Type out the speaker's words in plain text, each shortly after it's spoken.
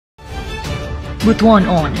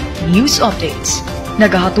ButuanOn News Updates.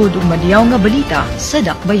 Nagahatod og madiyaw nga balita sa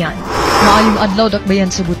Dakbayan. Maayong adlaw Dakbayan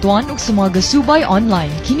sa Butuan ug sa mga gasubay online.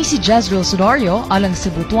 Kini si Jezreel Sudario alang sa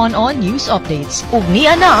ButuanOn News Updates. Ug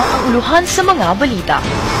niya na ang uluhan sa mga balita.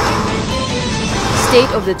 State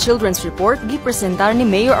of the Children's Report gipresentahan ni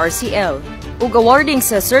Mayor RCL. Ug awarding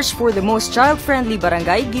sa Search for the Most Child-Friendly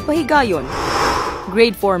Barangay Gipahigayon.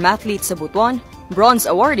 Grade 4 Mathlete sa Butuan, Bronze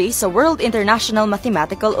Awardee sa World International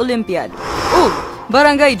Mathematical Olympiad. Ug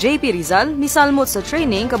Barangay JP Rizal, Nisalmot sa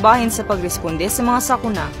training Kabahin sa Pagresponde sa mga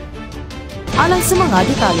Sakuna. Alang sa mga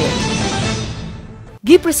detalye.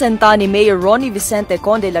 Gipresentahan ni Mayor Ronnie Vicente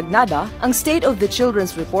Conde Lagnada ang State of the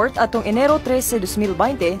Children's Report atong Enero 13,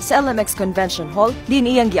 2020 sa LMX Convention Hall. Din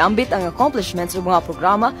iyang giambit ang accomplishments ug mga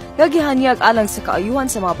programa nga gihanyag alang sa kaayuhan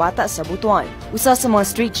sa mga bata sa Butuan. Usa sa mga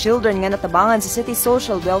street children nga natabangan sa City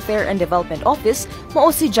Social Welfare and Development Office mao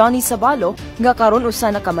si Johnny Sabalo nga karon usa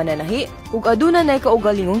na ka mananahi ug aduna nay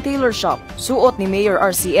kaugalingong tailor shop. Suot ni Mayor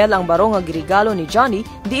RCL ang barong nga giregalo ni Johnny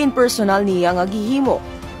diin personal niya nga gihimo.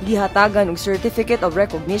 Gihatagan og Certificate of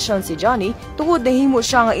Recognition si Johnny tungod nahimo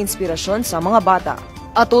siya nga inspirasyon sa mga bata.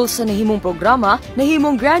 Atol sa nahimong programa,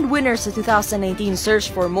 nahimong grand winner sa 2019 Search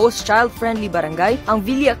for Most Child-Friendly Barangay ang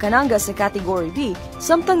Villa Cananga sa Category B,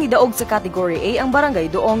 samtang idaog sa Category A ang Barangay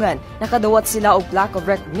Doongan. Nakadawat sila og plaque of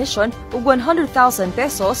recognition ug 100,000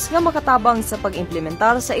 pesos nga makatabang sa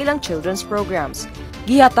pag-implementar sa ilang children's programs.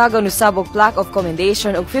 Gihatagan usab og plaque of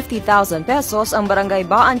commendation og 50,000 pesos ang Barangay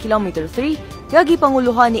Baan Kilometer 3 nga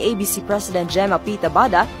gipanguluhan ni ABC President Gemma P.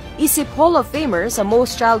 Tabada isip Hall of Famer sa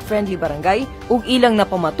Most Child-Friendly Barangay ug ilang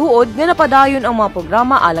napamatuod nga napadayon ang mga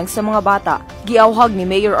programa alang sa mga bata. Giawhag ni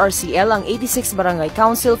Mayor RCL ang 86 Barangay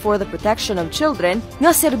Council for the Protection of Children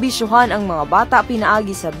nga serbisyohan ang mga bata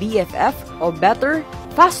pinaagi sa BFF o Better,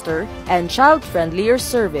 Faster, and Child-Friendlier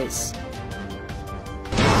Service.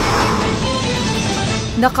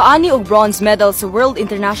 Nakaani og bronze medal sa World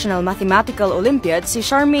International Mathematical Olympiad si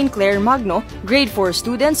Charmaine Claire Magno, grade 4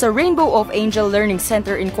 student sa Rainbow of Angel Learning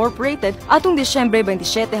Center Incorporated atong Disyembre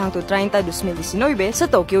 27 hangtod 30, 2019 sa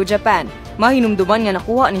Tokyo, Japan. Mahinumduman nga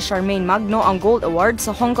nakuha ni Charmaine Magno ang Gold Award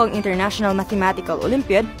sa Hong Kong International Mathematical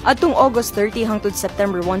Olympiad atong August 30 hangtod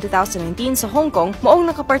September 1, 2019 sa Hong Kong maong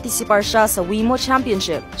nakapartisipar siya sa WIMO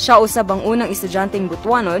Championship. Siya usab ang unang estudyanteng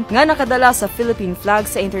Butuanon nga nakadala sa Philippine flag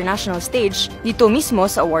sa international stage dito mismo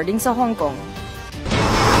sa awarding sa Hong Kong.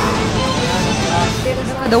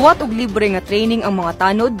 Nakadawat og libre nga training ang mga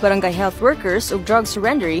tanod, barangay health workers ug drug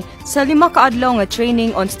surrendery sa 5 kaadlaw nga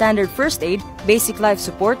training on standard first aid, basic life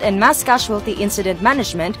support and mass casualty incident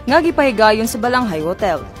management nga gipahigayon sa Barangay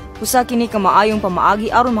Hotel. Usa kini ka maayong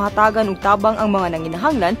pamaagi aron mahatagan og tabang ang mga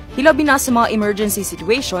nanginahanglan hilabi na sa mga emergency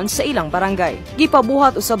situations sa ilang barangay.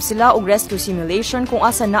 Gipabuhat usab sila og rescue simulation kung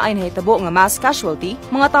asa naay nahitabo nga mass casualty,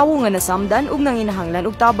 mga tawo nga nasamdan ug nanginahanglan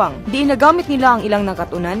og tabang. Diin nagamit nila ang ilang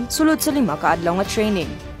nakatunan sulod sa 5 kaadlaw nga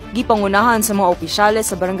training. Gipangunahan sa mga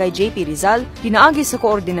opisyales sa Barangay JP Rizal, pinaagi sa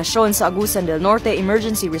koordinasyon sa Agusan del Norte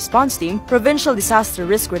Emergency Response Team, Provincial Disaster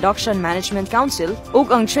Risk Reduction Management Council,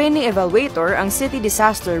 ug ang training evaluator ang City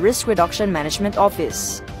Disaster Risk Reduction Management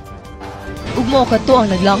Office. Ug mao kadto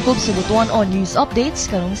ang naglangkob sa ButuanOn News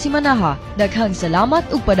Updates karong simanaha. Daghang salamat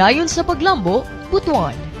ug padayon sa paglambo,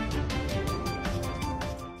 Butuan.